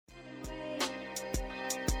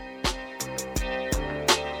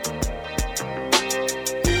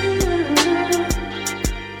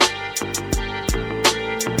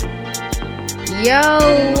Yo,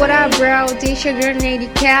 what up, bro? This your girl,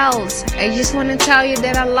 Nady Kels. I just want to tell you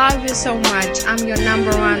that I love you so much. I'm your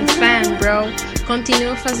 #1 fan, bro.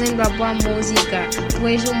 Continua fazendo a boa música. Tu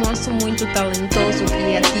és um moço muito talentoso,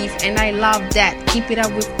 criativo, and I love that. Keep it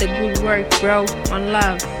up with the good work, bro. One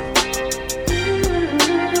love.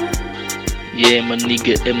 Yeah, my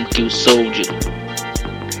nigga MQ Soulja.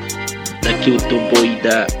 Daqui o teu boy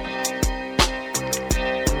da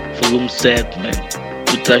volume 7, man.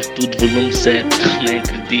 Tu traz tudo, volume 7, nem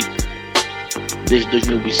acredito. Desde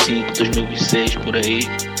 2005, 2006, por aí.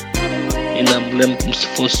 Ainda me lembro como se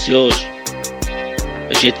fosse hoje.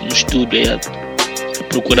 A gente no estúdio a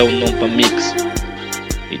procurar um nome para mix.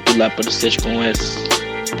 E tu lá apareces com esse.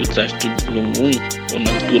 Tu traz tudo, volume 1, ou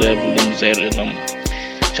na altura é volume 0,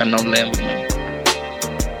 já não lembro, mano.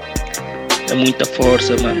 É muita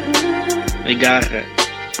força, mano. É garra.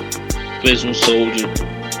 Tu és um soldier,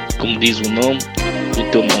 como diz o nome, o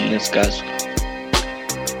teu nome nesse caso.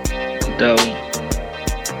 Então,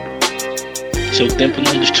 seu tempo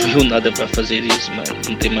não destruiu nada para fazer isso, mano.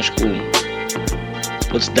 Não tem mais como.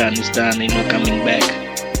 What's done is done, ain't no coming back.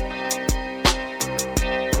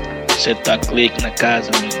 Você tá clique na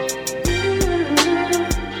casa, mano.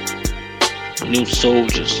 New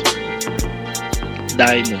Soldiers,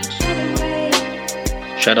 Diamonds,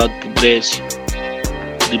 shout out pro Grécia,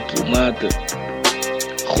 Diplomatta,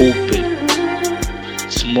 Hooper,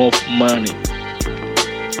 Small Money,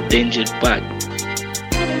 Danger Pack.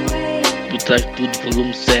 Tu traz tudo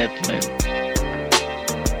volume 7, man.